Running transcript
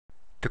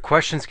The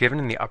question's given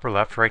in the upper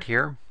left right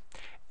here.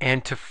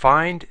 And to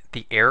find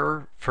the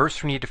error,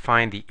 first we need to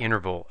find the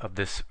interval of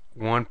this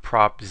 1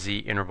 prop z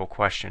interval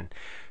question.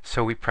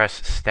 So we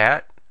press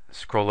stat,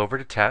 scroll over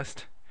to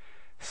test,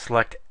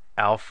 select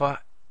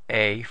alpha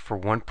a for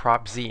 1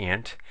 prop z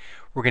int.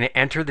 We're going to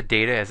enter the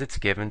data as it's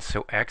given,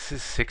 so x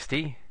is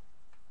 60,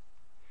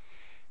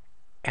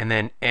 and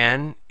then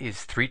n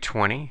is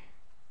 320,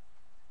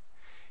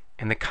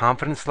 and the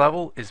confidence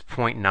level is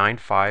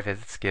 0.95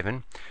 as it's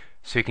given.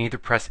 So you can either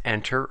press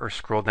enter or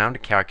scroll down to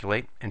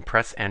calculate and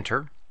press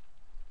enter.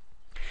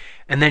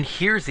 And then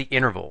here's the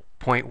interval,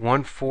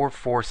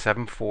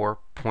 0.14474,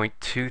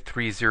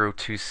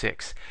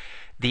 0.23026.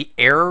 The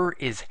error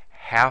is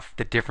half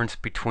the difference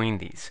between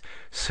these.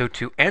 So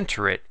to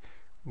enter it,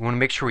 we want to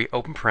make sure we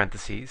open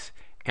parentheses,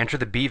 enter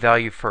the b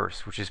value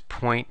first, which is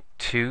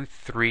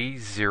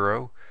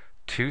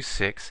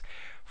 0.23026.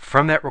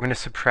 From that, we're going to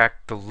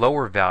subtract the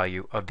lower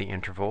value of the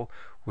interval,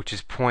 which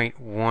is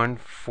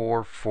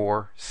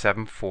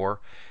 0.14474.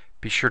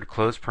 Be sure to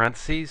close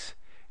parentheses,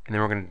 and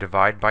then we're going to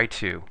divide by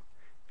 2,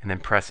 and then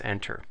press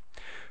enter.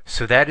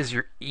 So that is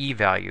your e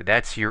value.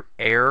 That's your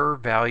error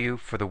value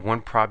for the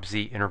 1 prop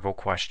z interval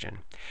question.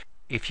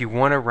 If you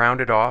want to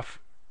round it off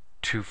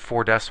to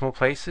 4 decimal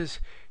places,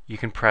 you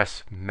can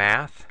press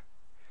math,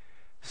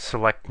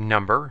 select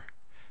number,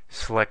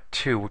 select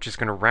 2, which is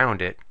going to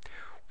round it.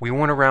 We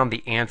want to round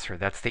the answer.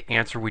 That's the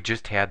answer we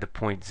just had, the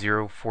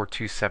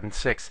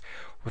 0.04276.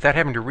 Without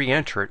having to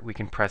re-enter it, we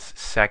can press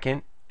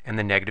second and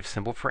the negative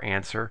symbol for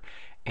answer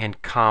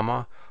and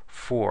comma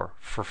 4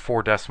 for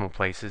 4 decimal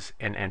places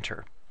and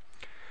enter.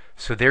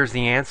 So there's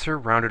the answer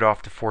rounded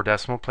off to 4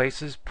 decimal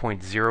places,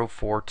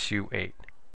 0.0428.